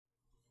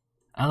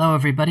Hello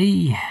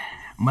everybody,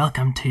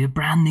 welcome to a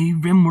brand new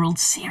Rimworld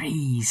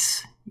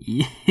series.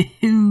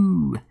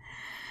 Yoo-hoo.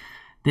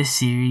 This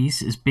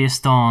series is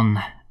based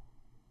on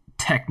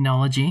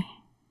technology,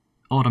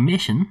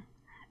 automation,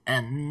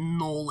 and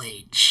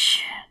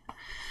knowledge.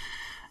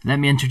 Let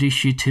me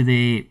introduce you to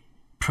the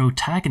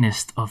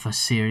protagonist of a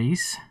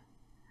series,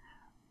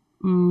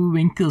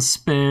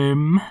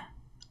 Winklesperm.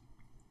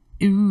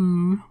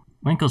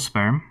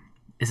 Winklesperm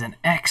is an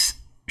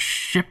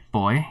ex-ship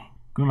boy.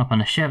 Growing up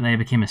on a ship, then he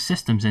became a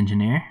systems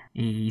engineer.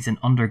 He's an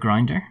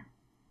undergrounder.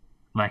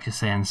 Like to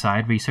say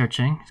inside,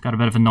 researching. He's got a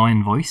bit of an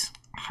annoying voice.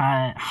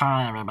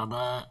 Hi,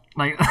 everybody.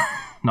 Like,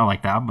 not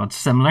like that, but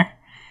similar.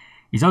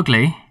 He's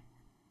ugly.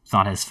 It's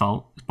not his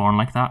fault. He's born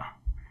like that.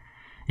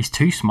 He's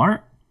too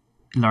smart.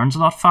 He learns a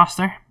lot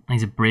faster. And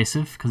he's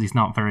abrasive because he's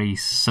not very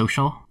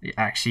social.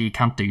 He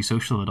can't do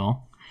social at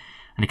all.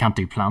 And he can't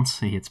do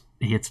plants. He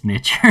hates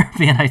nature,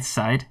 being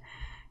outside.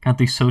 Can't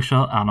do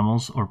social,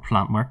 animals, or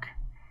plant work.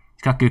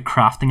 He's got good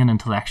crafting and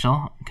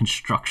intellectual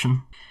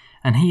construction.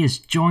 And he is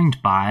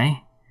joined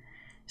by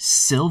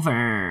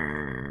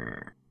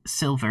Silver.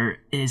 Silver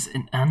is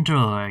an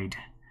android.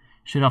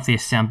 Straight off the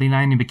assembly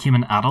line, he became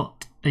an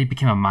adult. He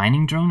became a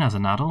mining drone as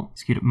an adult.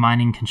 He's good at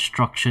mining,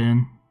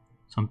 construction,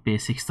 some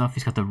basic stuff.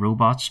 He's got the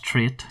robots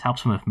trait.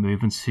 Helps him with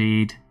movement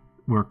speed,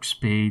 work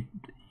speed,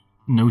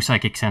 no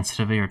psychic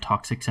sensitivity or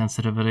toxic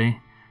sensitivity.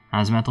 And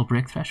his mental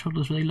break threshold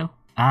is really low.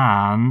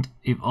 And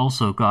you've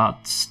also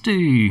got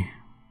Stu.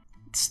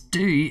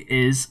 Stu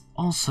is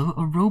also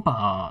a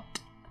robot,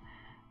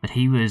 but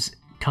he was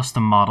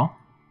custom model,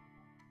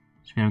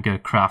 so we don't go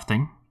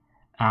crafting,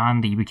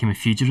 and he became a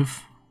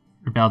fugitive,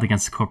 rebelled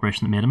against the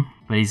corporation that made him.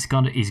 But he's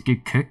a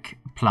good cook,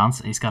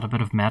 plants, and he's got a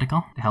bit of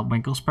medical to help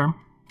Winklesperm.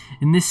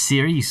 In this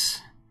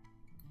series,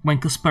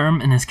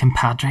 Winklesperm and his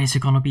compadres are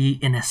going to be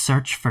in a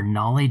search for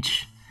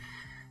knowledge.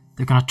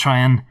 They're going to try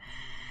and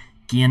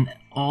gain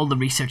all the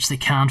research they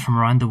can from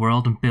around the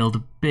world and build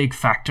a big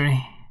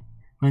factory.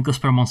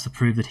 Winklesperm wants to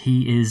prove that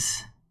he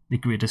is the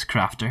greatest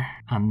crafter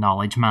and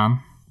knowledge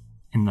man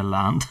in the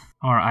land.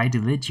 Our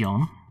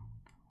ideologion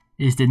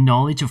is the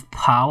knowledge of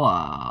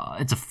power.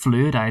 It's a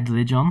fluid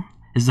ideologion.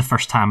 This is the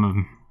first time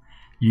I'm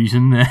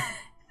using the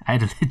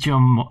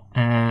ideologion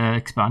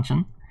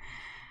expansion.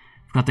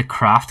 We've got the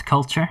craft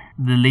culture.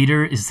 The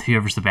leader is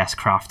whoever's the best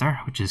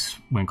crafter, which is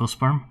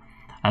Winklesperm.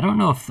 I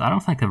don't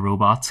think the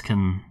robots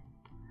can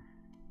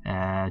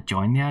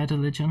join the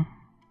ideologion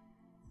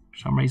for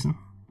some reason.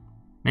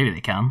 Maybe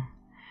they can.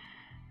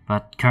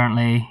 But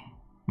currently,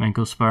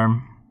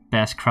 Winklesperm,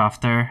 best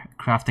crafter,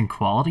 crafting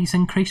quality's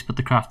increased, but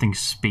the crafting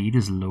speed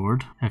is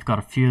lowered. I've got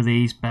a few of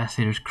these. Best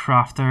leaders,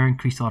 crafter,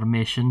 increased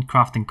automation,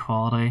 crafting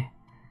quality,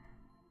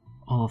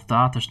 all of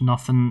that. There's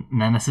nothing.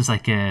 And then this is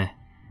like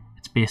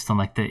it's based on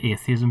like the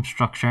atheism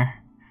structure.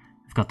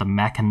 We've got the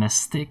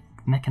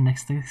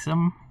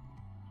mechanicism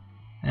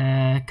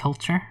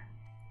culture,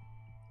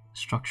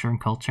 structure and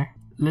culture.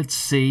 Let's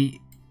see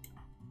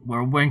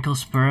where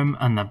Winklesperm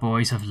and the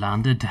boys have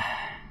landed.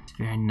 It's a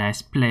very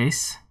nice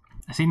place.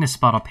 I've seen this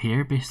spot up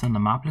here based on the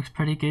map, looks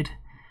pretty good,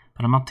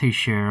 but I'm not too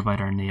sure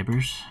about our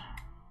neighbours.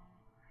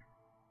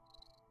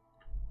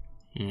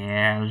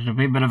 Yeah, there's a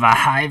bit of a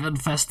hive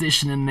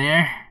infestation in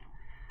there,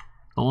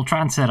 but we'll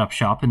try and set up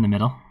shop in the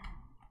middle.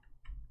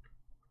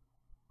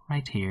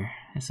 Right here,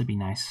 this would be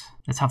nice.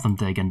 Let's have them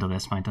dig into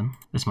this mountain.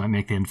 This might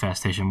make the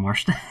infestation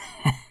worse.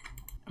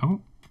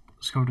 Oh,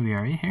 let's go to the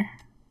area here.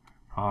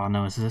 Oh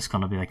no, is this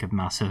going to be like a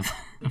massive,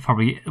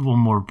 probably one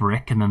more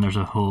brick and then there's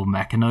a whole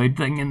mechanoid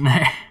thing in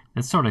there.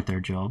 Let's sort out their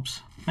jobs.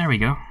 There we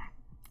go.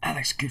 That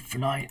looks good for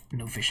now.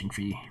 No fishing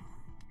for you.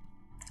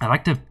 I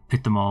like to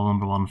put them all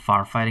number one,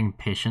 firefighting,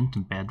 patient,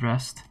 and bed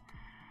rest.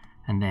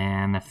 And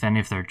then if any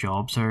of their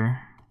jobs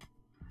are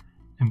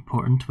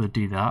important, we'll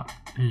do that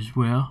as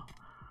well.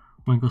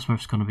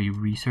 Winklesperm's going to be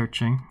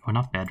researching. Or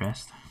not bed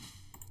rest.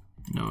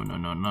 No,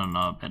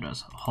 bed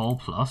rest. Hull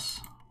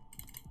plus.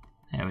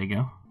 There we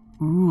go.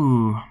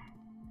 Ooh,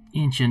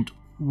 ancient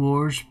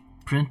wars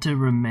printer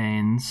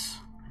remains.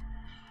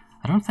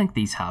 I don't think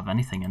these have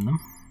anything in them.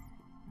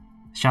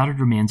 Shattered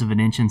remains of an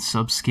ancient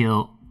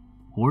subscale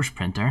wars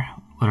printer.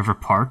 Whatever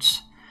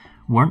parts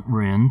weren't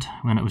ruined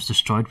when it was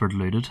destroyed were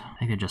looted. I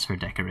think they're just for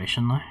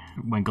decoration now.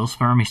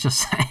 Winklesperm, he's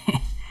just saying,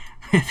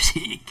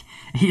 Ripseek,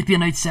 he'd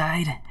been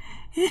outside.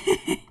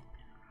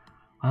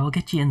 Well, we'll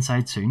get you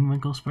inside soon,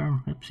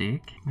 Winklesperm.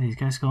 Ripseek. Where are these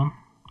guys going?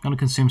 Gonna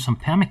consume some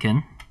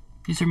pemmican.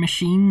 These are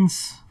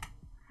machines.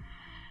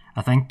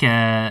 I think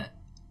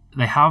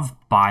they have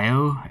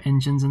bio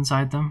engines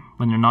inside them.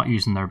 When they're not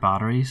using their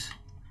batteries,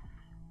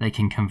 they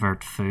can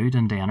convert food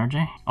into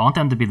energy. I want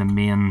them to be the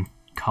main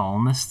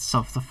colonists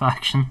of the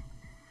faction,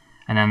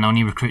 and then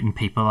only recruiting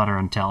people that are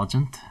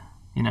intelligent,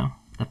 you know,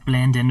 that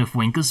blend in with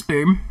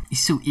Winklesperm.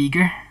 He's so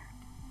eager.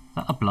 Is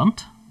that a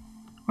blunt?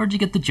 Where'd you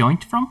get the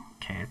joint from?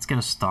 Okay, let's get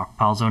a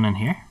stockpile zone in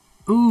here.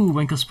 Ooh,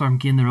 Winklesperm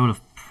gained the role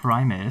of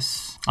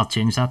Primus. I'll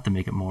change that to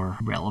make it more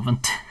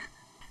relevant.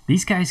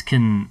 These guys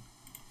can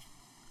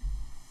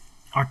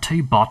our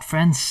two bot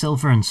friends,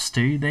 Silver and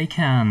Stu, they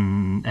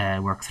can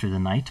work through the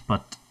night,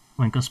 but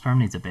Winklesperm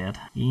needs a bed.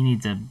 He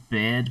needs a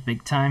bed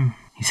big time.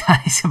 He's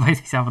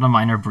having a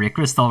minor break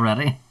wrist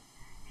already.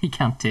 He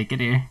can't take it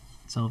here.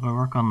 Silver,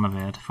 work on the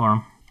bed for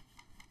him.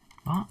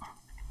 What?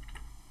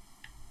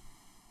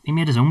 He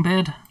made his own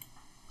bed.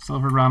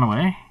 Silver ran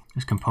away.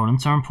 Those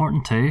components are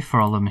important too for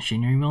all the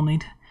machinery we'll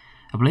need.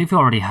 I believe we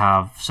already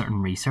have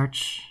certain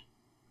research.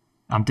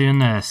 I'm doing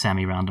the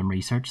semi-random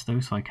research though,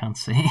 so I can't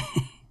see.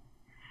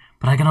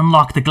 But I can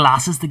unlock the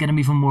glasses to get him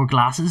even more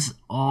glasses.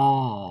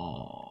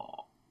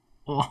 Oh.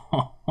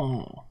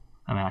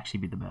 That might actually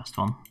be the best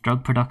one.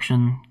 Drug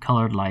production,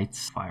 coloured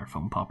lights, fire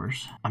foam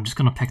poppers. I'm just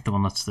going to pick the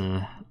one that's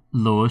the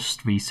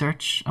lowest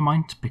research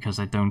amount because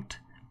I don't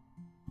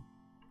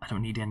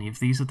need any of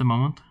these at the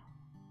moment.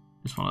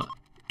 Just want to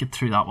get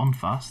through that one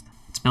fast.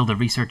 Let's build a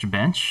research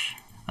bench.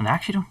 And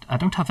I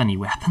don't have any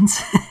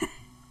weapons.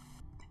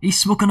 He's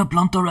smoking a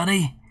blunt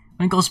already.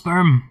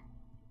 Winklesperm.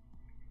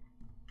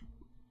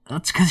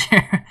 That's because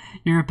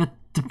you're a bit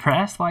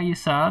depressed. Why are you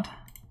sad?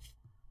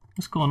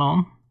 What's going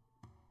on?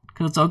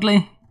 Because it's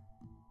ugly.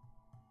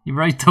 You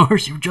were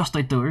outdoors. You were just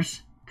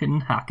outdoors.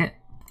 Couldn't hack it.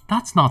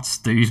 That's not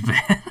Stu's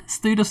bed.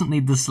 Stu doesn't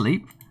need to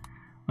sleep.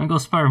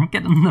 Winklesperm,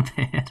 get in the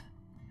bed.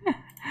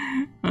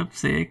 For God's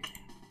sake.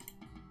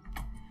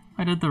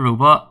 Why did the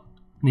robot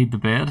need the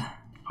bed?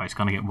 Oh, he's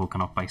gonna get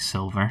woken up by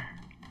Silver,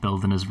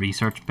 building his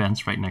research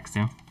bench right next to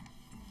him.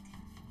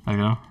 There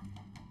we go.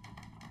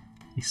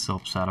 He's so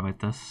upset about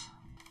this.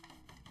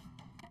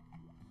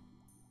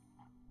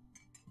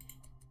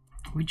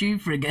 Would you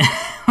forget?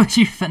 Would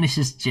you finish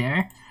his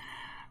chair?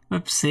 For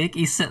God's sake,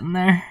 he's sitting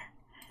there.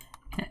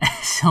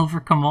 Silver,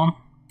 come on.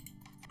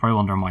 Probably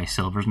wondering why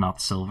Silver's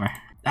not Silver.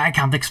 I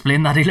can't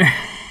explain that either.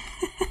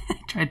 I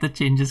tried to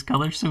change his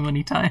colour so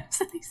many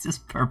times and he's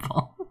just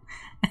purple.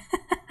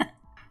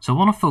 So I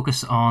want to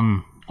focus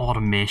on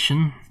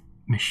automation,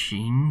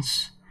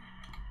 machines.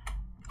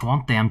 I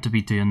want them to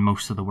be doing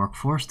most of the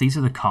workforce. These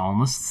are the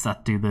colonists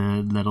that do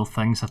the little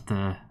things that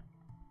the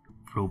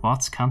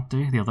robots can't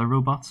do, the other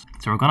robots.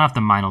 So we're going to have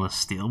to mine all this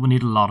steel. We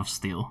need a lot of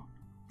steel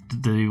to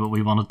do what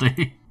we want to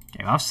do. Okay,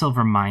 we'll have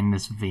Silver mine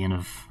this vein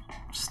of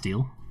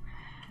steel.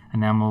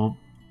 And then we'll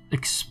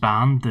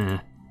expand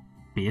the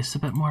base a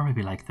bit more,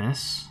 maybe like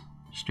this.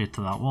 Straight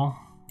to that wall.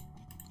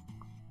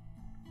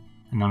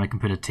 And then we can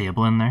put a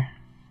table in there.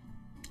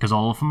 Because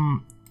all of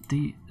them,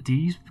 do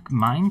you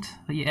mind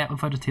that you ate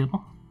without a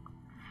table?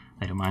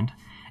 I don't mind.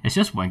 It's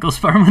just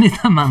Winklesperm. We need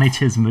to manage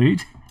his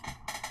mood.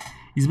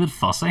 He's a bit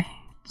fussy.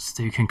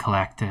 Stu can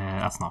collect,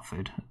 that's not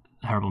food,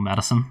 herbal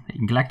medicine. He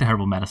can collect the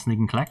herbal medicine. He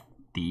can collect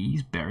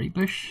these berry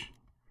bush.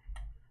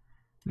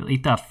 We'll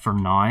eat that for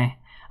now. And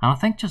I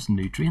think just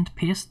nutrient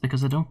paste,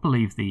 because I don't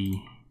believe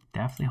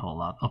definitely all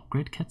that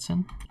upgrade kit's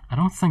in. I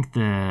don't think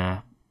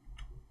the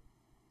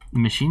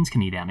machines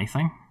can eat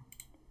anything.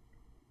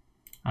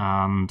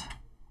 And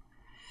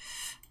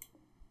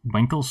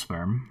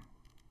Winklesperm,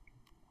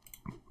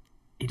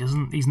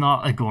 he's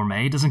not a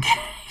gourmet. He doesn't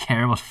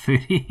care what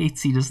food he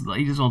eats. He just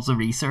wants to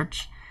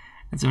research.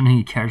 That's the only thing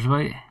he cares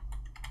about.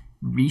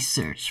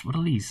 Research. What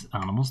are these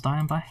animals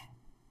dying by?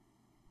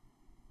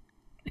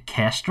 A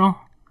kestrel.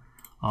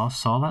 Oh, I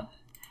saw that.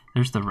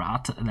 There's the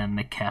rat, and then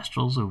the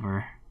kestrels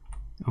over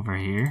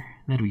here.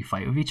 They do we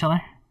fight with each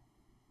other?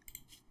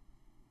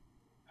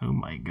 Oh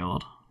my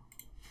god.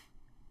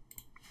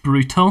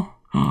 Brutal.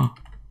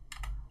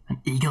 An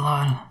eagle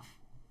owl.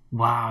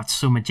 Wow, it's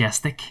so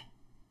majestic.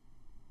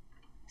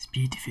 It's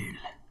beautiful.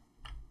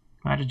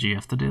 Why did you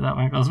have to do that,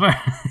 Winklesperm?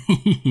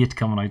 He hate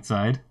coming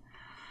outside.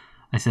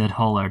 I said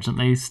haul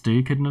urgently.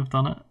 Stu couldn't have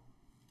done it.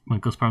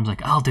 Winklesperm's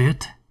like, I'll do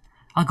it.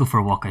 I'll go for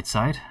a walk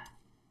outside.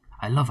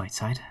 I love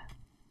outside.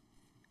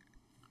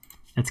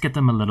 Let's get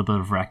them a little bit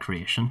of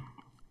recreation.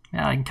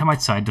 Yeah, I can come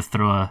outside to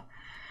throw a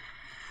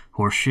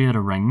horseshoe at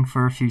a ring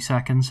for a few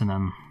seconds and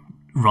then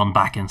run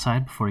back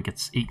inside before he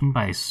gets eaten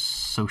by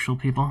social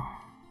people.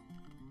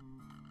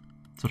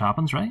 That's what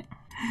happens, right?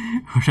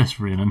 We're just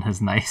ruining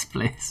his nice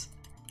place.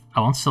 I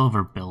want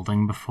Silver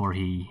building before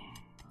he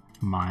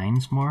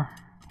mines more.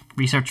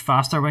 Research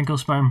faster,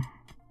 Winklesperm.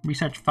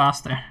 Research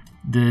faster.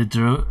 The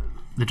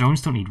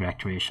drones don't need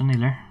recreation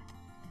either.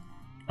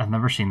 I've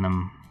never seen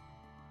them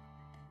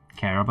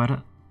care about it.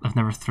 I've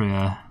never threw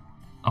a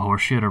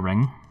horseshoe at a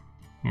ring,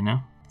 you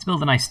know? Let's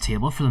build a nice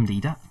table for them to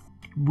eat at.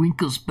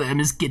 Winklesperm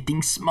is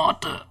getting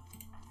smarter.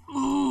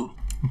 Ooh.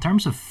 In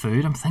terms of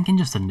food, I'm thinking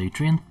just a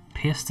nutrient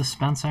paste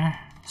dispenser.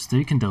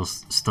 Stu can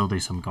still do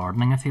some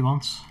gardening if he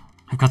wants.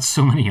 I've got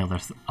so many other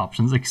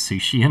options like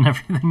sushi and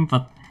everything,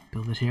 but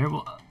build it here.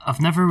 Well, I've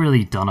never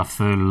really done a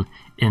full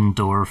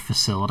indoor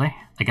facility.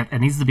 Like it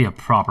needs to be a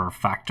proper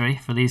factory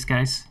for these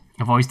guys.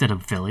 I've always did a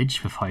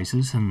village with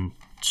houses and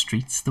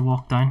streets to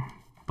walk down,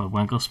 but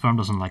Winklesperm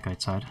doesn't like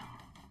outside.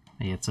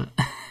 He hates it.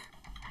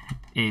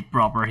 He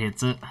proper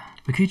hates it.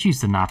 We could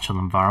use the natural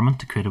environment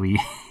to create a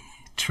wee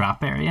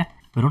trap area.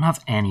 We don't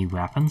have any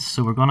weapons,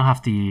 so we're going to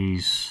have to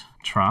use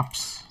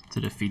traps to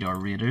defeat our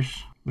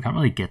raiders. We can't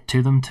really get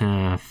to them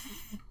to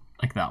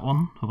like that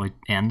one without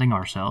ending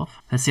ourselves.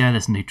 Let's see how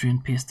this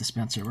nutrient paste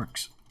dispenser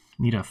works.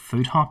 Need a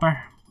food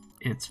hopper.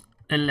 It's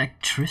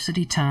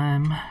electricity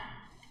time.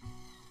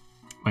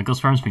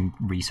 Winklesperm's been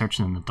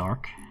researching in the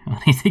dark.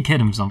 I need to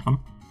get him something.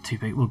 Too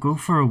big. We'll go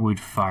for a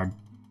wood-fired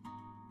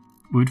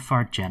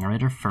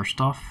generator first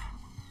off.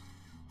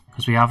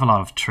 Because we have a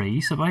lot of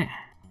trees about.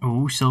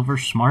 Oh,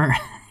 Silver's smart.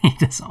 He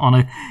doesn't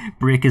want to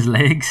break his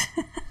legs.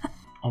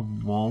 A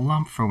wall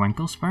lamp for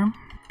Winklesperm.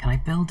 Can I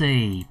build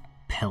a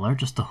pillar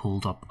just to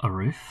hold up a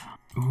roof?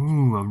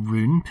 Ooh, a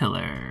rune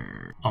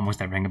pillar.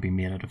 Almost everything will be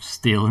made out of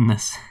steel in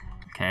this.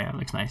 Okay, that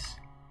looks nice.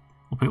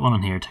 We'll put one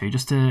in here too,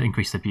 just to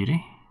increase the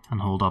beauty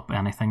and hold up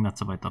anything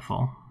that's about to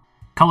fall.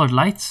 Coloured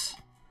lights.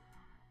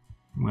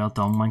 Well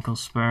done,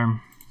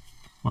 Winklesperm.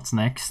 What's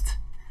next?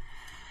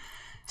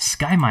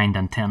 Sky mind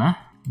antenna.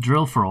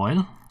 Drill for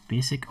oil.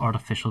 Basic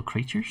artificial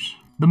creatures.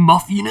 The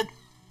muff unit.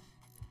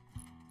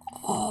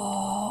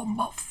 Oh,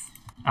 muff.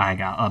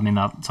 I mean,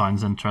 that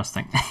sounds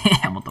interesting.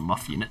 I want the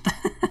muff unit.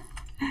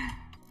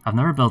 I've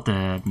never built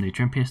a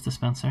nutrient paste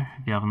dispenser,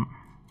 if you haven't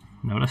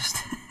noticed.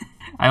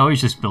 I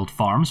always just build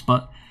farms,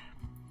 but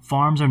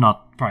farms are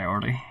not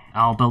priority.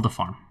 I'll build a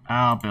farm.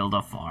 I'll build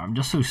a farm,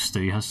 just so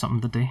Stu has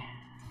something to do.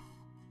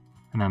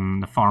 And then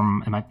the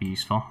farm, it might be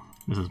useful.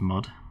 This is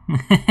mud.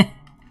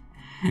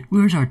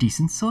 Where's our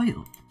decent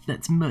soil?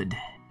 That's mud.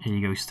 Here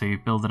you go, Stu,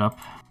 build it up.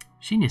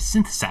 Genius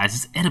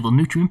synthesizes edible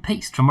nutrient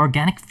paste from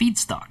organic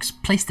feedstocks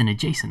placed in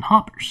adjacent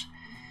hoppers.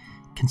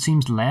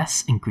 Consumes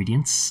less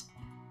ingredients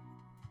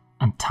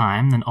and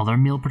time than other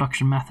meal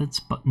production methods,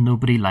 but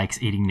nobody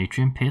likes eating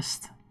nutrient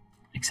paste,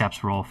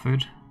 except raw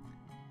food.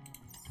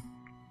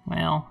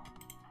 Well,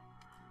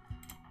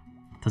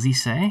 does he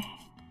say?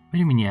 What do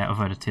you mean you're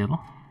without a table?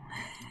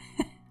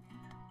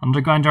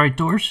 Underground or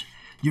outdoors?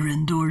 You're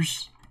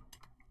indoors.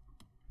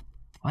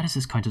 Why does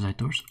this count as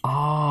outdoors?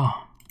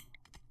 Oh.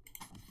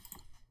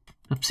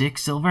 Flip's sake,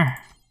 Silver.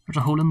 There's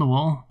a hole in the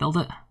wall. Build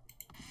it.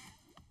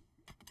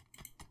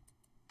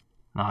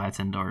 No,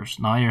 it's indoors.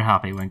 Now you're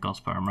happy,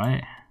 Winklesperm,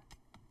 right?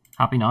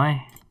 Happy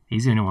now?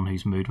 He's the only one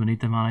whose mood we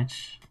need to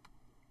manage.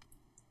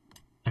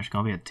 There's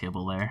gonna be a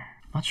table there.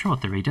 Not sure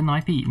what they're eating.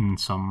 I'd be eating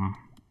some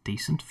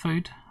decent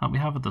food that we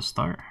have at the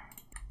start.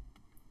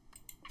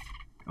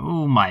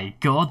 Oh my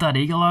god, that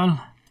eagle owl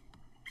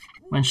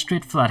went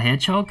straight for that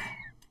hedgehog.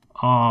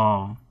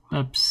 Oh,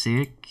 flip's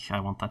sake. I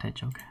want that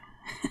hedgehog.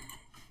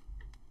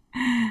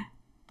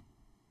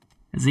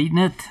 Is eating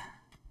it.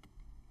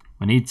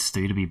 We need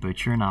Stu to be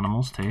butchering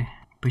animals too.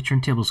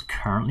 Butchering table's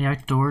currently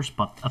outdoors,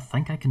 but I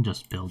think I can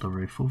just build a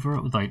roof over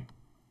it without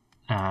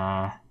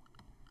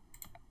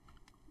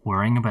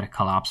worrying about it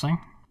collapsing.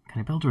 Can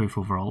I build a roof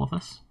over all of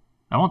this?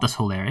 I want this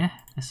whole area.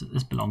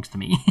 This belongs to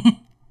me.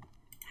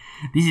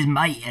 This is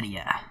my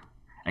area.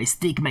 I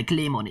stake my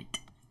claim on it.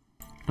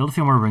 Build a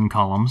few more ring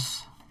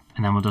columns,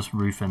 and then we'll just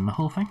roof in the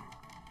whole thing,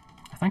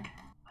 I think.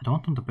 I don't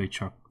want them to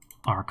butcher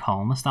our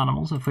colonist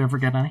animals if we ever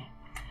get any.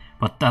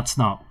 But that's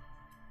not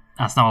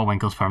what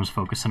Winklesperm's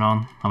focusing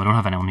on, and we don't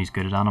have anyone who's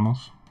good at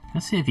animals.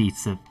 Let's see if he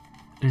eats the...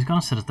 He's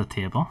gonna sit at the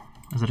table.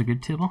 Is it a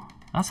good table?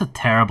 That's a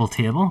terrible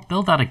table.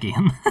 Build that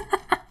again.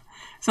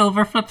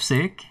 Silver, flip's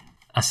sake.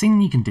 I've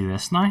seen you can do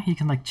this now. You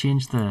can like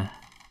change the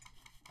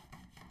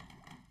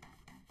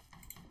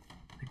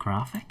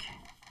graphic.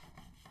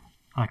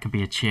 Oh, it could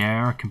be a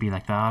chair, it could be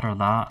like that,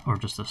 or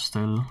just a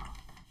stool.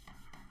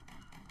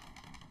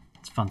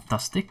 It's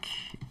fantastic.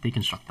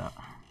 Deconstruct that.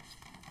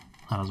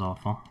 That is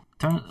awful.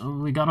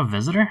 We got a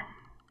visitor.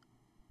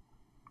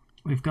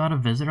 We've got a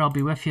visitor. I'll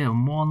be with you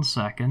in 1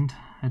 second.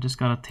 I just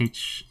gotta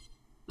teach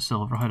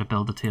Silver how to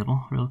build a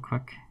table real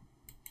quick.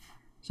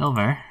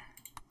 Silver,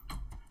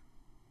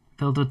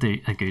 build a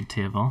good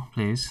table,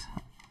 please.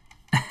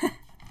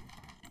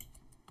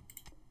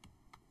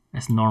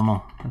 It's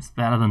normal. It's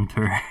better than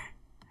poor.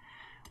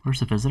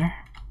 Where's the visitor?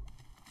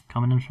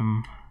 Coming in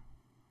from...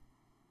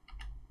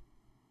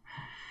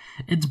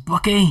 It's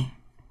Bucky!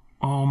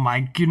 Oh my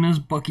goodness,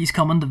 Bucky's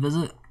coming to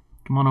visit.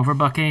 Come on over,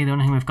 Bucky. The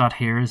only thing we've got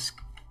here is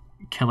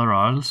killer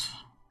owls.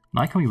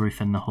 Now can we roof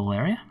in the whole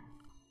area?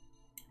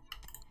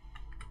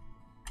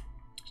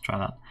 Let's try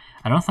that.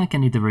 I don't think I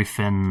need to roof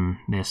in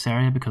this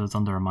area because it's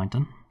under a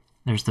mountain.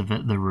 There's the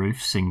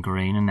roofs in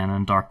green, and then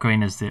in dark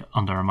green is the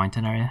under a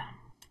mountain area.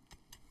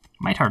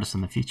 Might hurt us in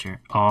the future.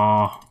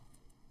 Oh,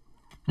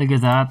 look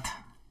at that.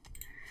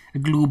 A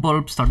glue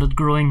bulb started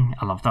growing.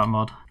 I love that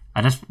mod.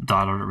 I just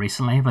downloaded it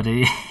recently, but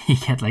you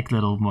get like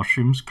little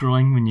mushrooms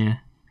growing when you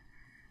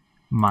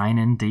mine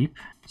in deep.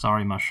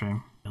 Sorry,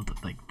 mushroom. Build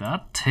it like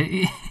that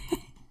too.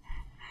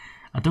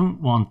 I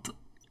don't want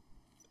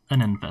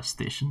an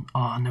infestation.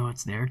 Oh no,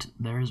 it's there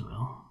as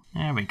well.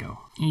 There we go.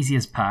 Easy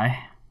as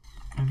pie.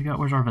 Have we got,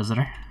 where's our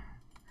visitor?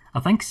 I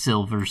think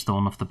Silver's the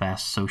one of the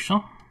best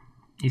social.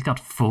 He's got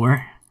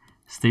 4.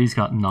 Stu's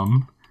got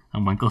none.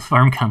 And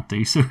Winklesperm can't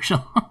do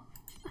social.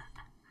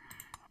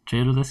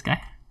 Trade with this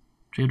guy.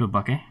 Trade with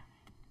Bucky.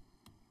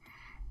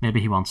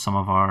 Maybe he wants some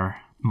of our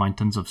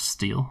mountains of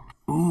steel.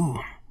 Ooh.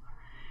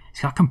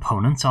 He's got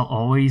components. I'll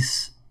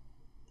always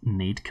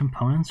need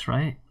components,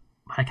 right?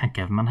 I can't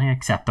give him anything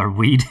except our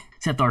weed.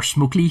 Except our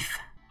smoke leaf.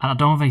 And I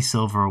don't have any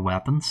silver or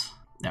weapons.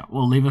 Yeah,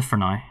 we'll leave it for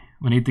now.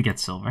 We need to get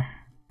silver.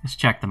 Let's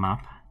check the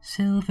map.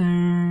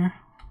 Silver,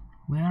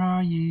 where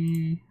are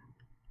you?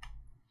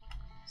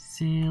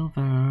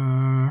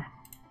 Silver.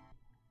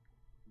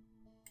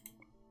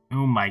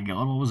 Oh my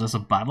god, what was this? A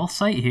battle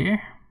site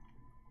here?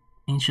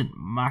 Ancient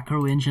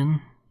macro engine.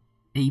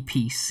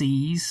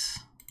 APCs.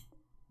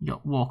 You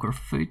got Walker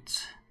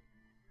Foot.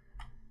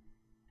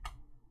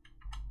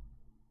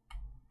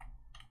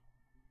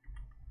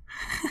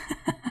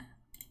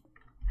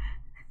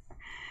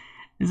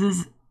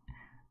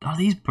 Are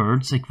these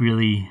birds like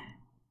really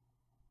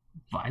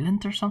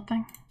violent or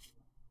something?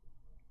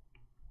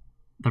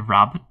 The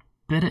rabbit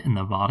bit it in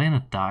the body and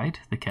it died,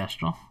 the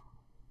kestrel.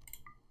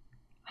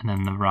 And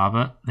then the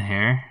rabbit, the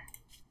hare.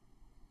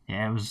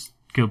 Yeah, it was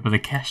good with the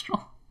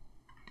kestrel.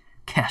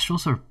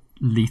 Kestrels are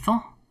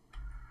lethal,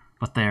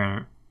 but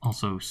they're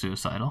also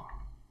suicidal.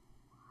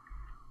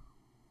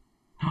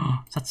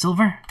 Is that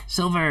silver?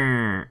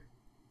 Silver!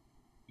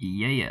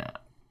 Yeah,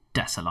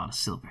 that's a lot of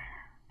silver.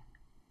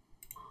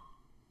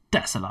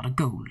 That's a lot of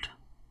gold.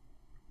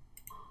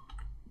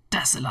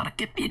 That's a lot of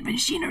computer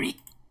machinery.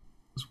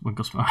 It's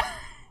Winklespar.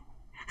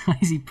 Why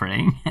is he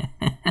praying?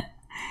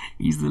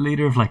 He's the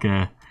leader of like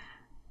a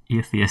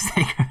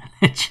atheistic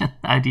religion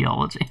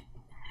ideology.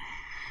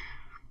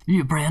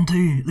 You're praying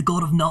to the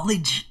god of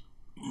knowledge.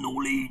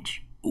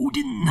 Knowledge.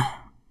 Odin.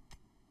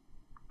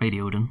 Baby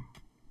Odin.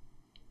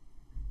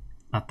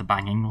 That the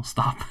banging will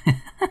stop.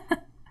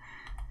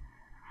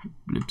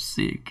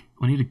 Lipstick.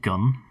 We need a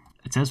gun.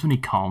 It says we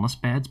need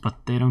colonist beds,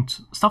 but they don't.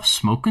 Stop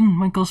smoking,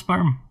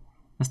 Winklespar.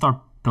 Let's start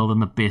building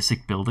the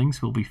basic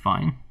buildings. We'll be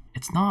fine.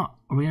 It's not.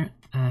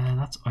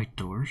 That's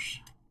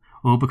outdoors.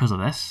 Oh, because of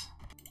this.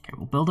 Okay,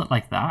 we'll build it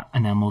like that,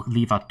 and then we'll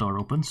leave that door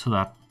open so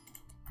that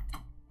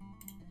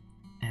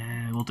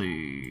we'll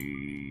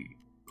do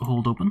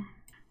hold open.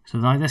 So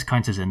now this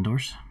counts as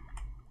indoors.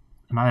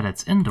 And now that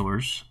it's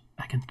indoors,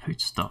 I can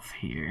put stuff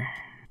here.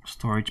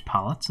 Storage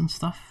pallets and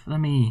stuff. Let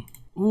me.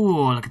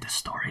 Oh, look at the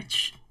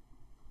storage.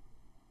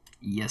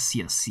 Yes,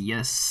 yes,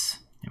 yes.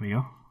 Here we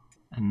go.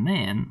 And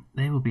then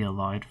they will be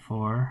allowed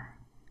for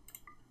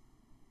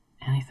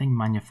anything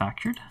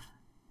manufactured,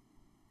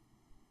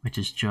 which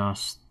is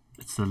just,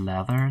 it's the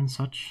leather and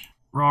such.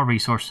 Raw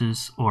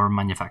resources or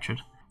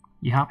manufactured.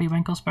 You happy,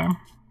 Winklespar?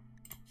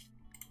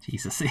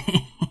 Jesus.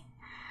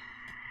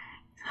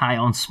 High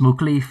on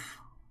smoke leaf.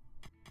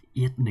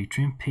 8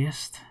 nutrient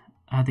paste.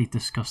 Add the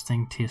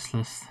disgusting,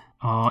 tasteless.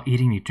 Oh,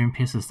 eating nutrient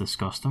paste is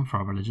disgusting for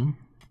our religion.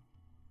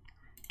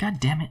 God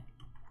damn it.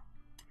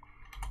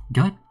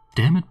 God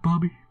damn it,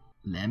 Bobby.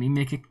 Let me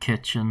make a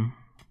kitchen.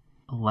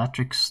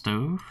 Electric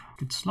stove.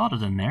 Could slot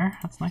it in there.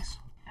 That's nice.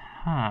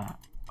 I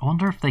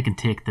wonder if they can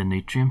take the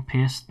nutrient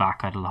paste back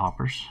out of the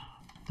hoppers.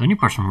 The only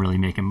person really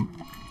making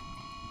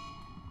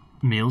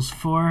meals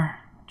for.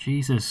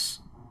 Jesus.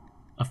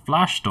 A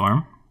flash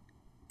storm.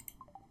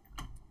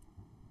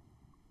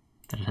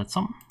 Did it hit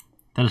something?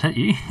 Did it hit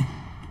you?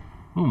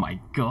 Oh my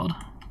god.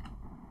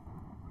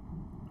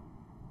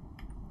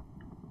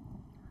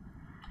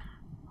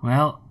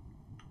 Well,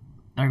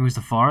 there goes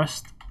the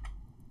forest.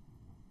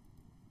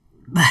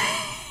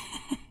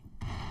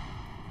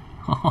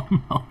 Oh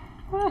no.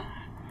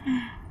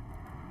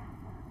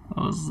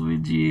 Oh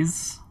sweet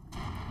jeez.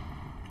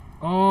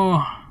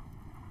 Oh.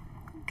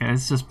 Okay,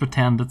 let's just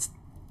pretend it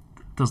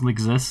doesn't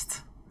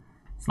exist.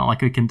 It's not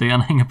like we can do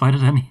anything about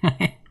it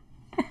anyway.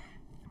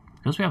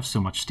 Because we have so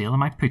much steel, I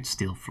might put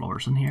steel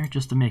floors in here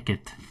just to make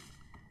it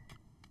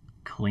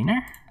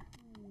cleaner.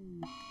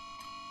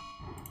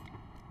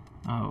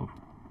 Oh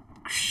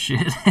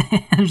shit.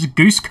 There's a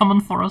goose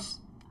coming for us.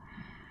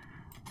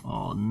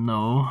 Oh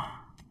no.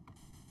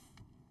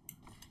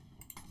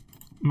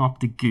 Not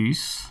the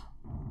goose.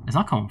 It's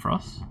not coming for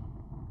us.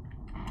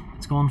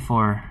 It's going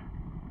for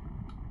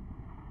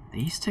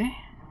these two.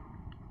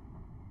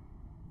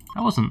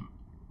 I wasn't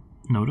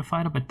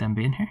notified about them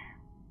being here.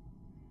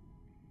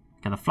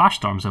 Okay, the flash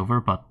storm's over,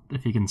 but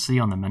if you can see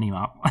on the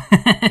mini-map,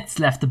 it's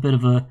left a bit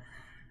of a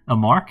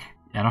mark.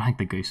 Yeah, I don't think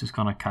the goose is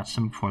going to catch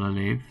them before they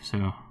leave,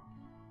 so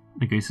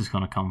the goose is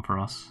going to come for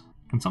us.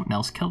 Can something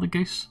else kill the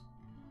goose?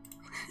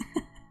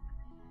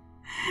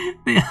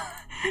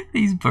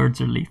 These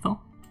birds are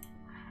lethal.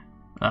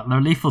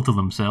 They're lethal to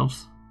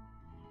themselves.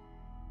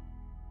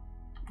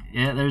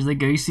 Yeah, there's the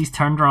goose. He's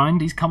turned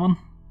around. He's coming.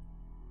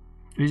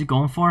 Who's he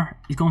going for?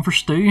 He's going for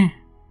Stu.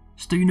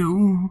 Stu,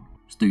 no.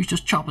 Stu's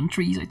just chopping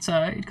trees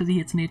outside because he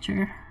hates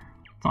nature.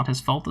 It's not his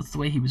fault. It's the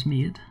way he was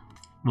made.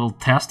 We'll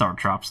test our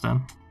traps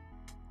then.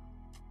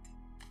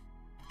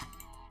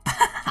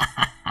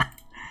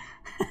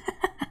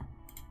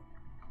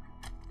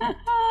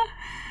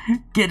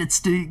 Get it,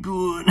 Stu.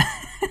 Good.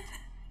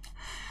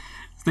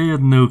 Stu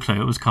had no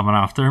clue it was coming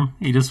after him.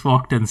 He just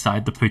walked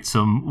inside to put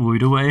some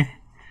wood away.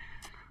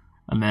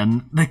 And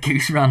then the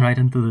goose ran right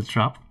into the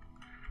trap.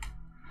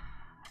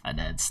 And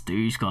then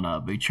Stu's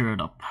gonna butcher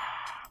it up.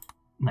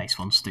 Nice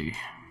one, Stu.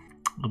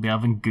 We'll be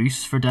having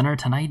goose for dinner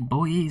tonight,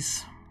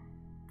 boys.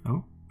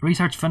 Oh,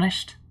 research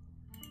finished.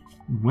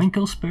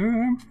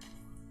 Winklespar.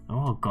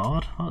 Oh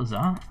god, what is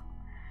that?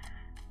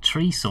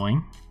 Tree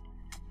sowing.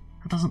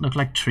 That doesn't look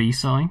like tree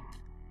sowing.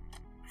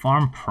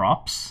 Farm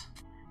props.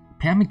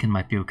 Pemmican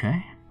might be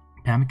okay.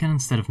 Pemmican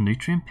instead of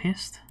nutrient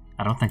paste.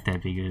 I don't think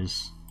they'd be good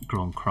as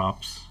growing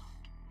crops.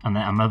 And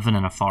then I'm living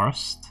in a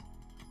forest.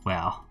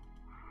 Well,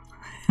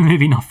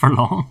 maybe not for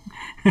long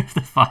with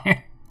the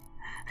fire.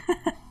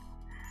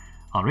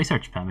 I'll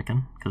research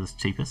pemmican because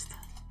it's cheapest.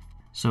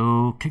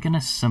 So cooking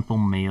a simple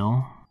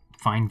meal,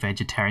 find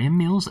vegetarian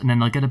meals, and then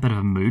they'll get a bit of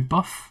a mood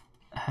buff.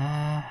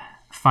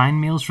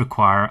 Fine meals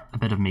require a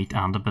bit of meat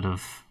and a bit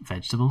of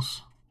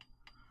vegetables.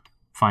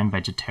 Fine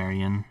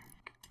vegetarian.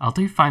 I'll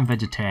do fine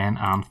vegetarian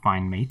and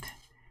fine meat.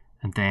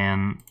 And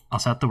then I'll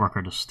set the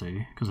worker to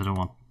stew because I don't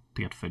want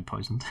to get food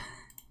poisoned.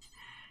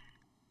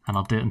 And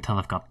I'll do it until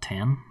I've got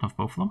 10 of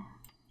both of them.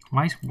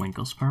 Why is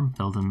Winklesperm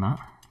building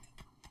that?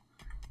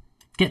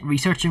 Get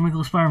researching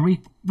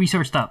Winklesperm,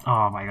 research that.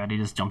 Oh my god, he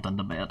just jumped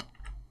into bed.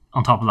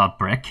 On top of that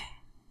brick.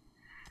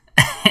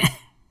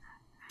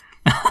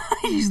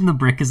 He's using the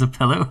brick as a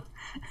pillow.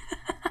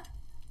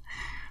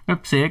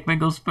 Oops sake,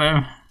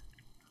 Winklesperm.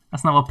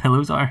 That's not what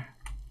pillows are.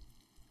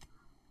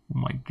 Oh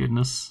my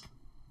goodness.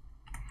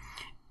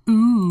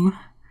 Ooh,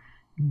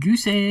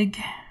 goose egg.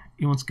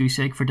 He wants goose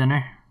egg for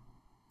dinner.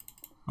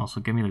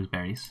 Also, give me those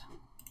berries.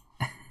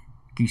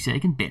 Goose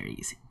egg and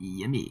berries.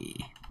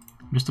 Yummy.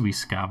 I'm just a wee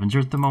scavenger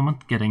at the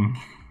moment, getting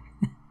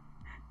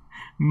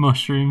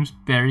mushrooms,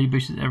 berry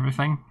bushes,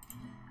 everything.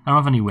 I don't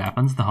have any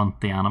weapons to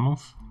hunt the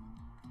animals.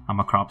 And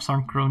my crops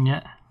aren't grown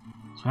yet.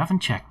 So I haven't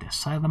checked this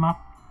side of the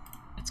map.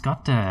 It's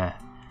got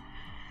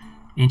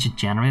ancient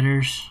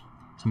generators,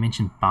 some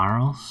ancient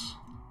barrels.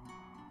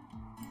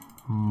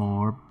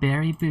 More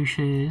berry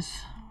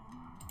bushes.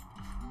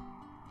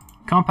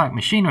 Compact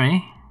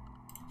machinery.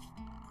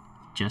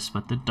 Just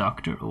what the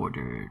doctor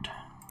ordered.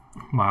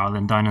 Wow,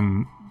 then down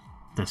in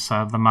this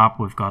side of the map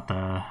we've got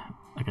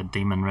like a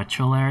demon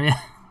ritual area.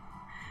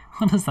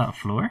 What is that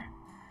floor?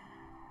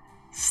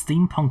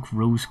 Steampunk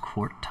rose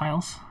quartz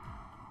tiles.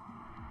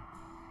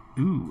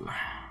 Ooh.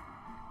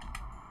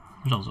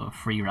 There's also a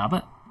free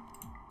rabbit.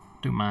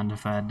 Don't mind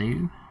if I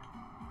do.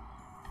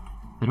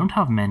 They don't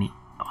have many.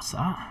 What's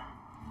that?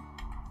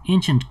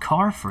 Ancient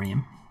car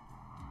frame.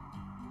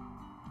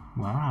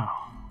 Wow.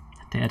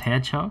 A dead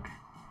hedgehog.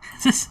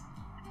 Is this?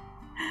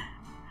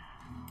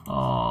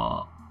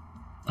 Oh.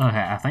 Okay,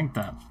 I think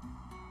that.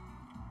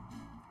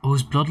 Oh,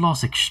 is blood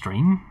loss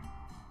extreme?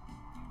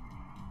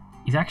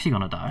 He's actually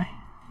gonna die.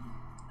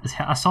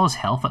 I saw his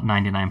health at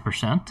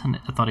 99% and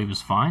I thought he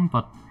was fine,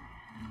 but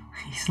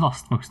he's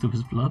lost most of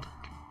his blood.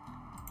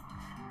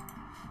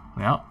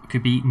 Well,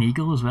 could be eating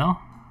eagle as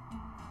well.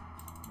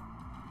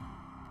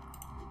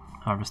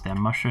 Harvest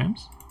them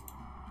mushrooms.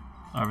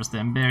 Harvest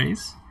them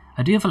berries.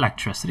 I do have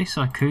electricity,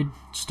 so I could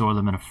store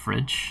them in a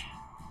fridge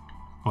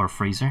or a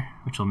freezer,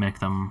 which will make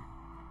them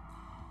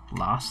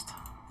last.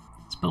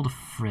 Let's build a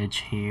fridge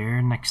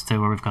here next to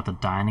where we've got the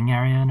dining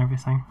area and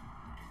everything.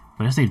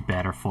 We just need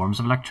better forms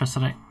of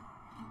electricity.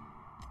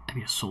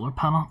 Maybe a solar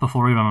panel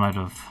before we run out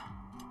of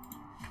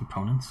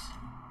components.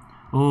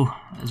 Oh,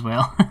 as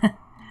well.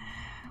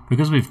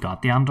 Because we've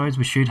got the androids,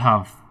 we should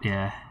have,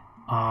 yeah.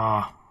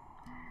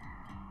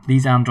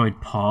 These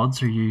android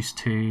pods are used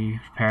to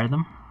repair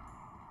them.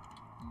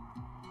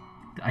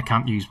 I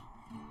can't use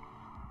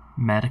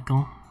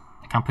medical.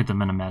 I can't put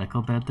them in a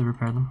medical bed to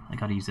repair them. I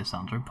gotta use this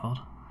android pod.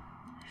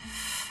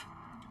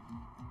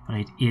 I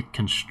need 8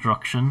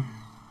 construction.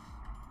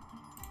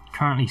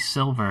 Currently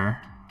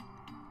silver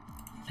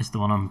is the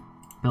one I'm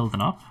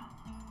building up.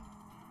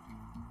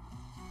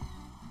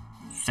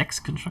 6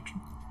 construction.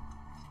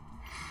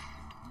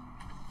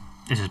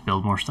 Let's just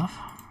build more stuff.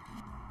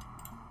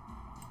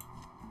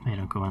 They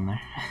don't go in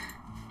there.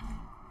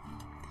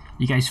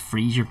 You guys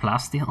freeze your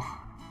plasteel.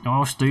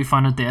 Oh, Stu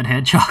found a dead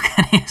hedgehog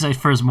and he's out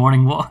for his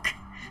morning walk.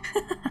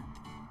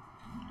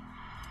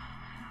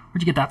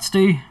 Where'd you get that,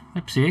 Stu?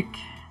 Oops sake.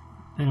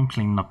 They don't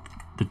clean up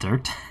the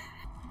dirt.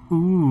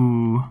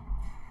 Ooh.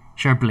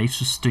 Share beliefs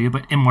with Stu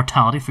about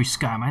immortality through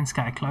Skymine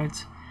sky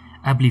clouds.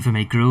 I believe we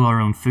may grow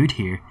our own food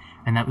here,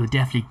 and that will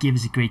definitely give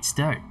us a great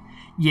start.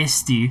 Yes,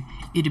 Stu,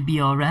 it'll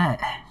be alright.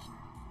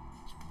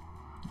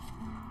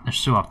 They're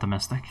so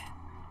optimistic,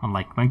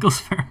 unlike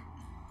Winklesperm.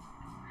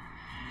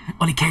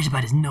 All he cares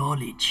about is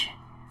knowledge.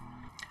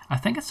 I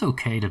think it's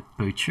okay to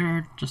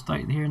butcher just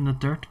out here in the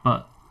dirt,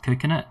 but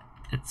cooking it,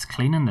 it's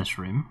cleaning this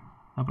room,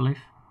 I believe.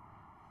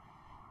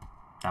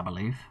 I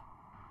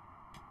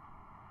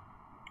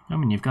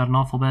mean, you've got an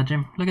awful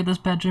bedroom. Look at this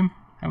bedroom.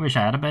 I wish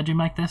I had a bedroom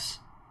like this.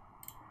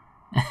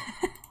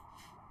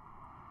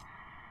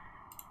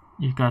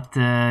 You've got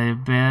the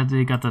bed,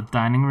 you got the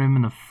dining room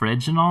and the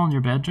fridge and all in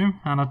your bedroom,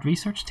 and a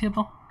research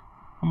table.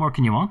 What more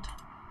can you want?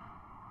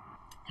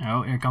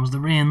 Oh, here comes the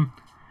rain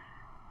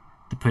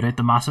to put out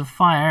the massive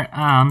fire,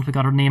 and we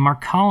gotta name our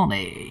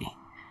colony.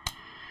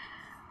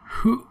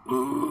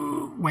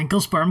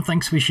 Winklesperm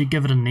thinks we should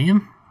give it a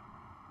name.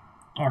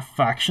 Our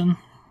faction.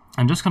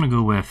 I'm just gonna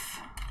go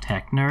with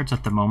TechNerds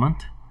at the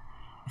moment.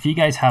 If you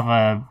guys have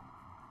a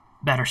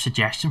better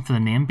suggestion for the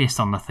name based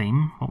on the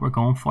theme, what we're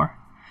going for,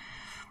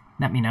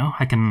 let me know.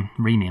 I can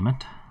rename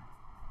it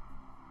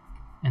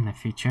in the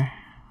future.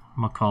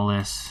 I'm gonna call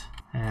this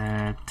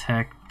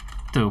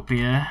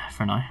Techtopia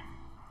for now.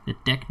 The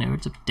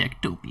TechNerds of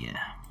Techtopia.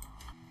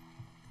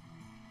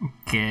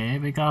 Okay,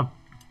 we got a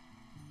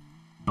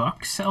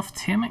buck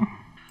self-taming.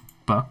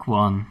 Buck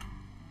 1.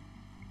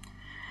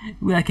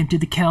 Welcome to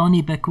the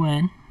colony, Buck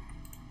 1.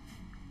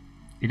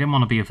 He didn't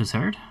want to be of his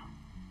herd.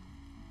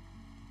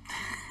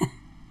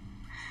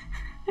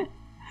 He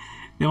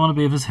didn't want to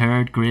be of his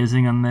herd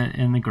grazing in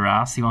the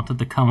grass. He wanted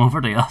to come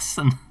over to us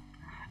and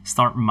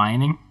start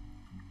mining.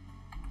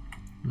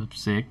 For the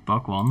sake,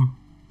 Buck 1.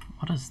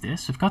 What is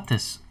this? We've got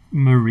this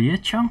Maria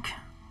chunk.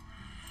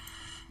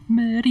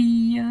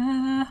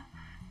 Maria,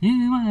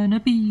 you wanna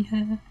be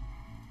her?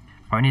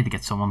 Probably need to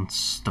get someone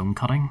stone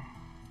cutting.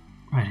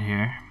 Right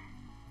here.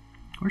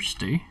 Where's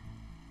Stu?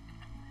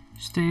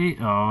 Stu?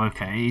 Oh,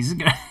 okay. He's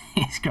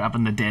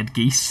grabbing the dead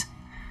geese.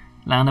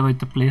 Lying about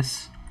the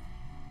place.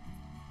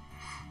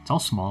 It's all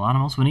small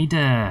animals. We need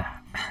I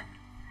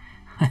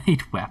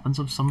need weapons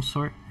of some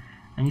sort.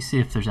 Let me see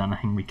if there's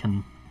anything we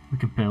can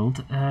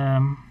build.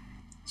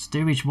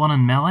 Stu each 1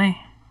 in melee.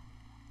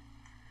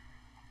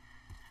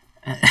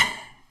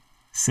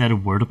 Said a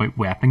word about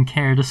weapon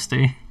care to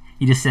Stu.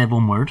 He just said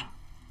 1 word.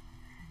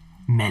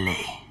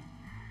 Melee.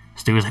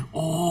 Stu was like,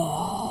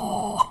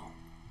 oh,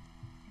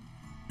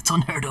 it's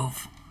unheard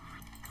of.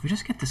 Can we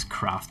just get this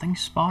crafting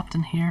spot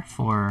in here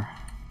for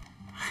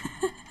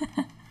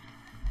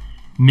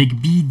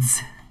make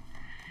beads.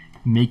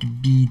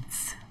 Make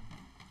beads.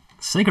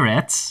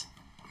 Cigarettes.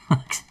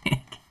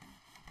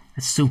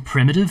 It's so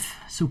primitive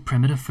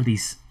for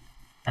these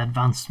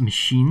advanced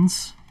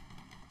machines.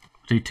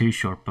 We'll do 2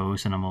 short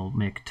bows and then we'll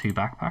make 2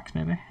 backpacks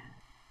maybe.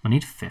 We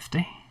need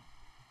 50.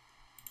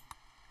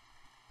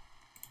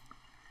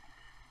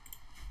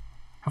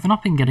 Have I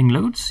not been getting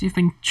loads? You've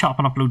been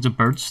chopping up loads of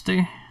birds,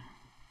 Stu.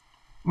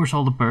 Where's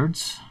all the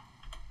birds?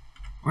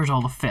 Where's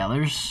all the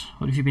feathers?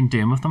 What have you been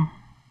doing with them?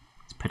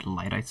 Let's put a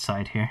light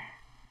outside here.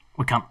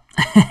 We can't.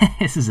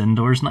 This is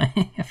indoors now.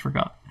 I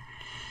forgot.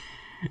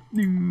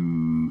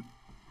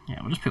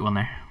 Yeah, we'll just put 1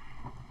 there.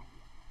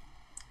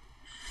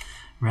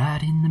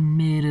 Right in the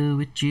middle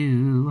with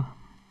you.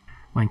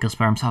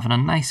 Winklesperm's having a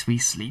nice wee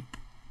sleep.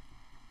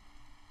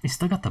 He's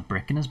still got the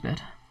brick in his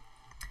bed.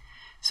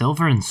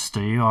 Silver and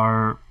Stu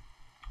are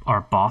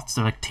bots.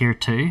 They're like tier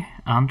 2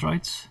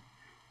 androids.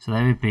 So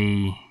they would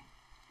be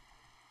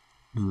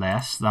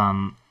less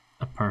than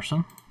a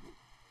person.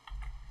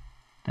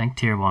 I think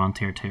tier 1 and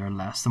tier 2 are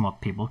less than what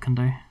people can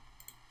do.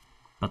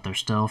 But they're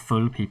still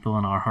full people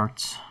in our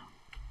hearts.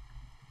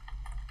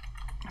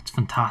 It's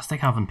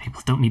fantastic having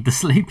people don't need to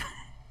sleep.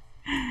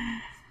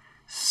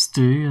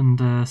 Stu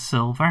and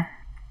Silver.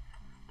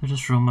 They're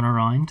just roaming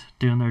around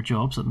doing their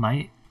jobs at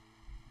night.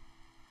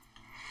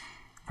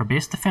 For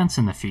base defense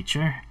in the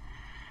future,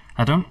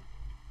 I don't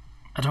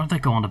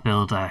think I want to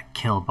build a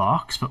kill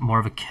box, but more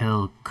of a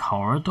kill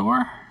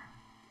corridor.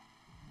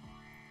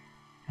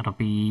 It'll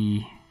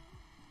be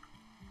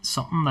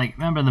something like,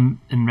 remember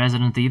in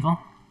Resident Evil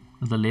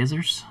with the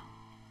lasers?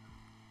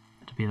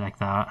 It'll be like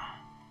that.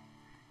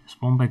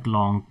 Just 1 big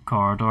long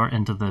corridor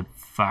into the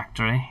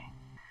factory.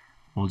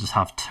 We'll just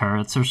have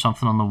turrets or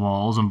something on the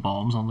walls and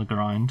bombs on the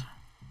ground.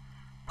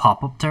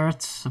 Pop-up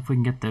turrets, if we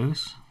can get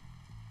those.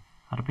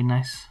 That'd be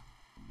nice.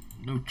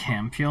 No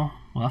chem fuel.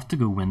 We'll have to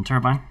go wind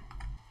turbine.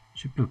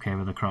 Should be okay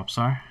where the crops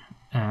are.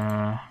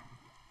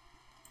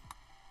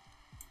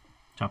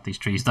 Chop these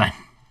trees down.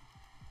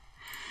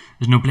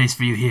 There's no place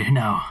for you here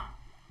now.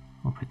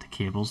 We'll put the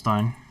cables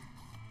down.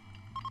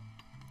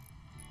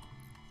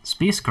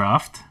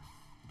 Spacecraft.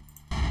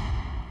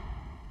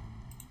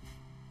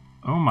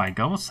 Oh my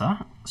god, what's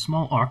that? A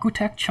small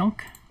Architect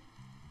chunk?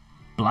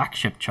 Black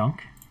ship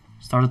chunk.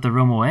 Started to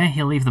roam away.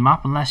 He'll leave the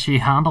map unless you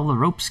handle the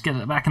ropes. Get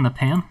it back in the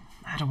pen.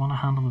 I don't want to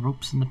handle the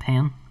ropes in the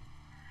pen.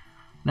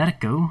 Let it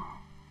go.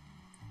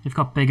 We've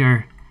got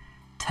bigger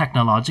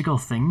technological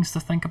things to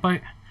think about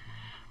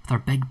with our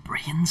big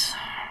brains.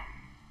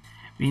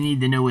 We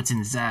need to know what's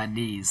inside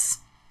these.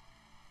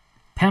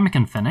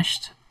 Pemmican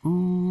finished.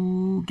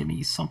 Ooh, give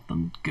me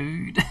something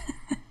good.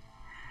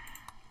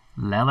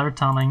 Leather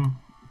tanning,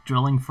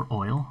 drilling for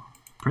oil,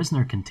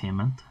 prisoner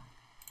containment,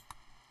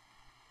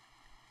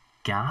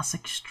 gas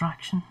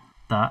extraction.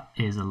 That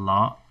is a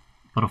lot.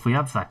 But if we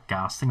have that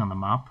gas thing on the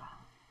map,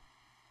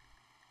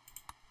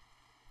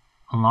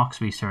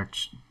 unlocks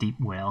research, deep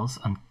wells,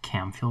 and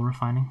chem fuel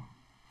refining.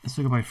 Let's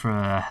look about for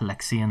a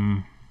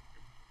Helixian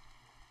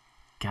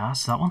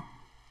gas. That one?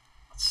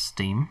 That's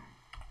steam.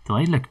 Do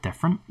they look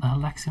different, the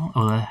Helixian one?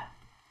 Oh, the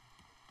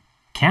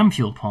chem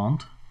fuel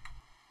pond.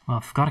 Well,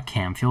 I've got a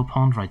chem fuel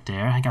pond right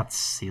there. I think that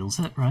seals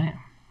it, right?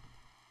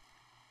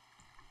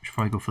 We should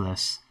probably go for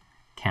this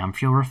chem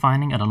fuel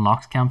refining. It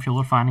unlocks chem fuel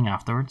refining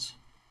afterwards.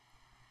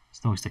 It's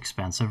the most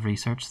expensive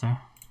research though.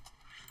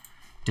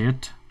 Do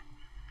it.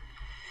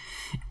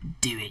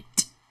 Do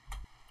it.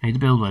 I need to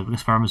build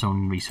Winklesperm's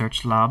own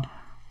research lab.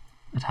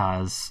 It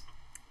has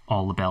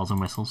all the bells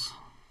and whistles.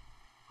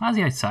 Why is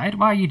he outside?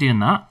 Why are you doing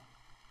that?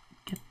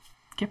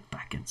 Get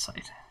back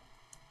inside.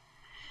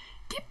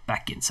 Get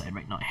back inside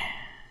right now.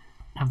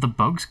 Have the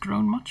bugs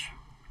grown much?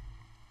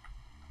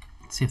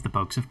 Let's see if the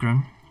bugs have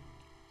grown.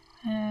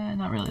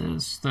 Not really.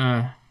 There's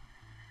the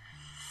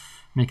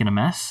making a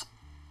mess.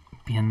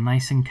 being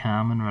nice and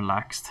calm and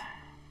relaxed.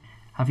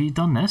 Have you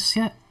done this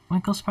yet,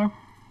 Winklesperm?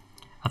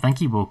 I think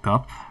he woke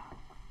up,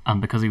 and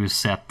because he was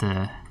set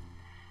to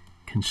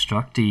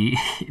deconstruct,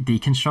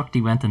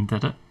 he went and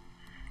did it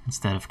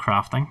instead of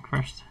crafting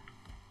first.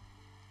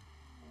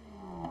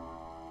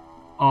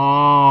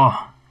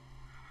 Oh,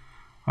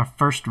 our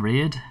first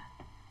raid.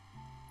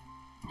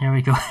 Here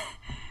we go.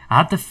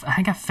 I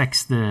think I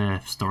fixed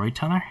the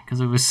storyteller because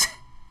it was.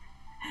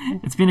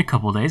 It's been a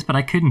couple of days, but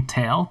I couldn't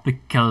tell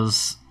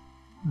because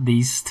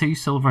these two,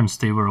 Silver and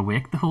Stu, were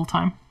awake the whole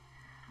time,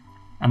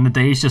 and the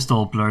days just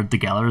all blurred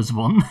together as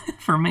one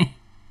for me.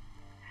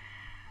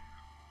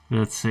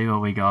 Let's see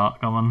what we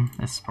got going.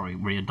 This is probably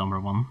raid number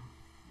 1.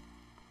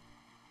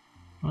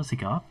 What has he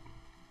got?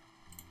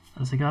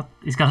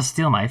 He's got a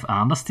steel knife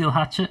and a steel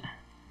hatchet.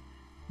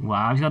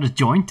 Wow, he's got a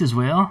joint as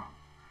well.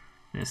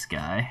 This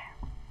guy.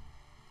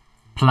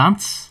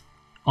 Plants.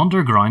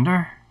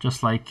 Undergrounder.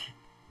 Just like...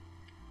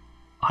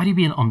 How do you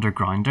be an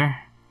undergrounder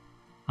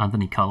and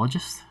an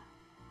ecologist?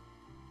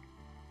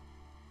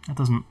 That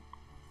doesn't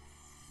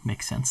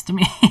make sense to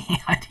me.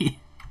 How do you...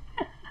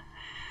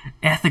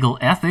 Ethical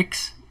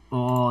ethics.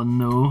 Oh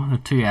no, they're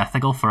too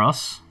ethical for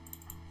us.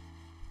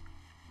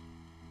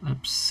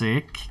 Flip's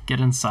sake. Get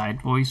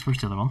inside, boys. Where's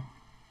the other one?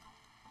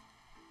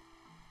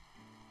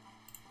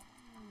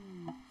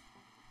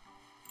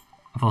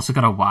 I've also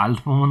got a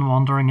wild woman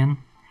wandering in.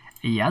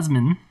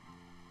 Yasmin.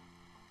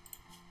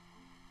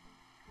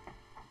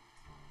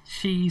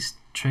 She's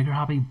trigger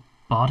happy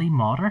body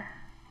modder.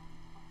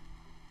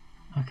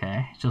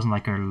 Okay, she doesn't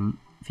like her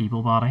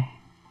feeble body.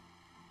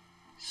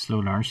 Slow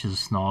learn, she's a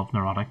snob,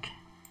 neurotic.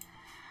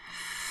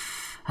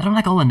 I don't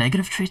like all the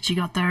negative traits you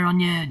got there on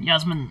you,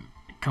 Yasmin.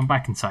 Come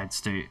back inside,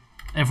 Stu.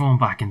 Everyone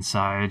back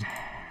inside.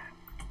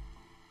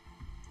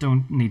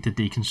 Don't need to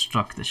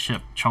deconstruct the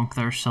ship chunk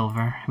there,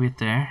 Silver. Wait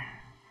there.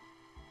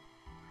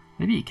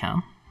 Maybe you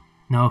can.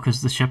 No,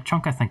 because the ship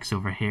chunk I think is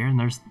over here, and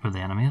there's where the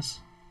enemy is.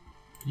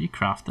 Did you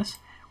craft this?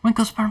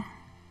 Winklesperm.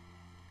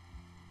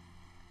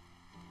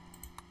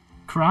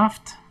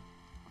 Craft.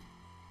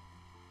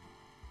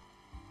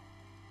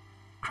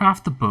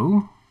 Craft the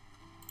bow.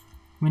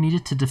 We need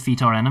it to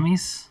defeat our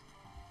enemies.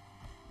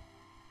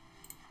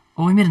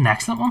 Oh, we made an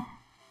excellent one.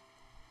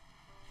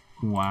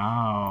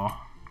 Wow.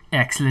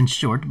 Excellent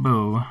short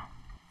bow.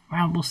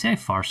 Well, we'll see how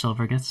far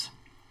Silver gets.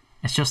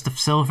 It's just if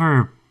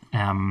Silver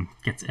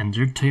gets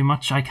injured too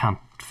much, I can't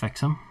fix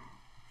him.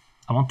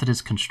 I wanted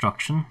his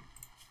construction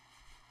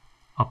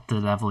up to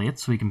level 8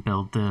 so he can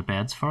build the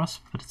beds for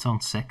us, but it's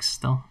on 6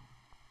 still.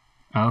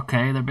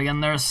 Okay, they're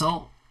beginning their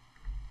assault.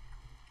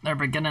 They're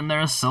beginning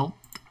their assault.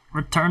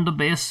 Return to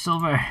base,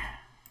 Silver.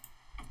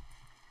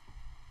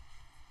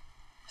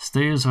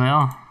 Stu as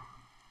well.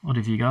 What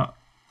have you got?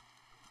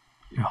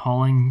 You're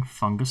hauling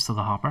fungus to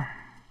the hopper.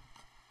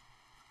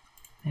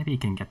 Maybe you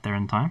can get there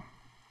in time.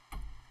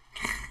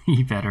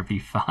 You better be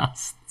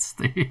fast,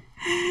 Stu.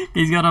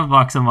 He's got a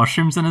box of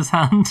mushrooms in his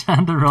hand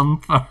trying to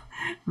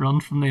run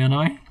from the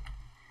enemy.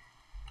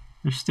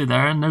 There's Stu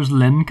there, and there's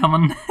Lynn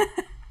coming.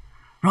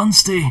 Run,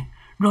 Stu!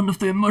 Run with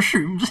the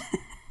mushrooms!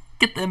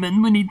 Get them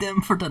in, we need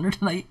them for dinner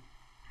tonight.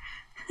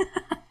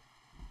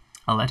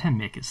 I'll let him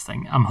make his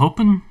thing. I'm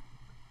hoping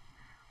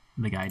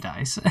the guy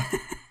dies.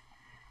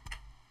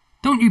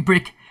 Don't you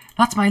break!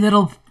 That's my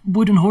little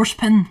wooden horse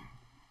pin!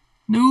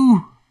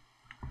 No!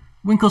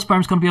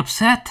 Winklesperm's gonna be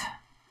upset.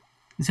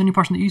 He's the only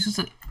person that uses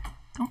it.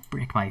 Don't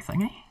break my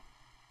thingy.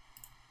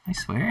 I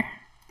swear.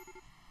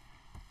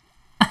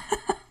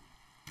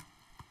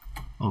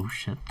 Oh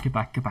shit. Get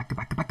back, get back, get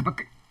back, get back, get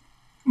back.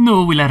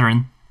 No, we let her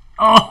in.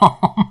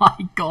 Oh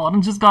my god,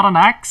 and just got an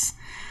axe.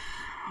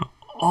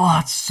 Oh,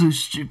 that's so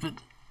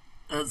stupid.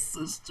 That's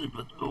so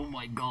stupid. Oh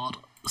my god.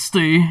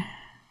 Stu.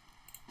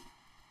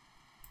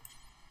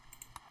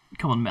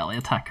 Come on, melee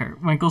attack her.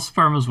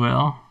 Winklesperm as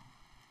well.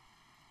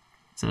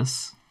 What's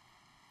this?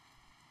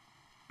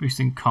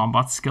 Boosting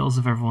combat skills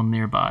of everyone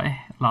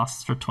nearby. It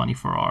lasts for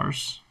 24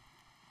 hours.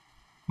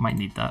 Might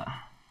need that.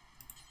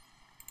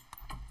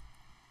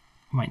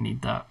 Might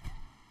need that.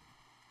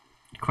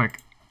 Quick.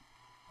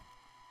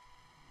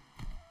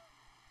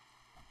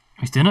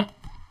 He's doing it.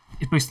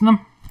 He's boosting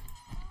them.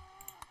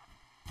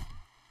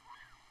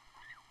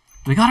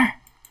 We got her.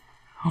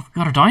 Oh, we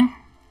got her down.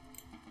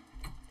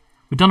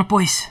 We done it,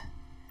 boys.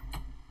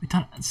 We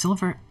done it.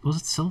 Silver. Was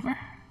it Silver?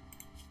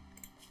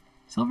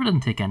 Silver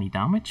didn't take any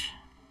damage.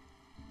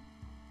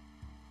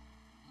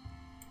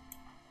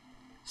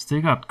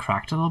 Still got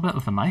cracked a little bit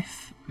with a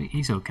knife.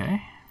 He's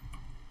okay.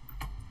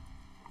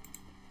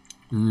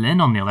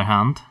 Lynn, on the other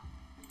hand,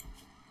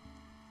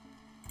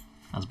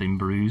 has been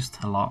bruised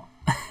a lot.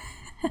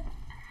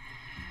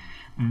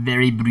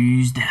 Very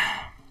bruised.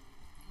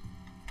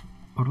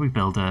 What do we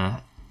build?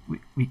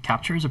 We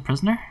capture as a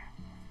prisoner?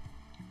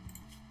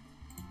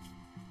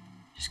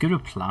 She's good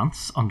with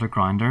plants,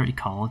 undergrounder,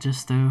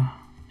 ecologist though.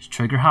 She's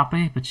trigger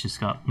happy, but she's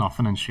got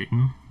nothing in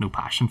shooting. No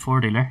passion for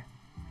it either.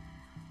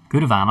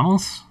 Good with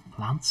animals,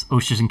 plants. Oh,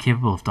 she's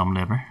incapable of dumb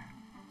labour.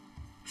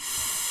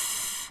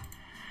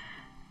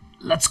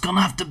 That's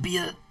gonna have to be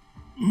a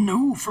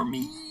no for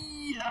me.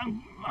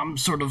 I'm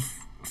sort of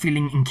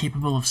feeling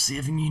incapable of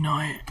saving you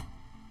now.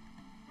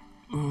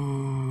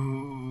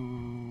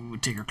 Ooh,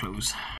 take her clothes.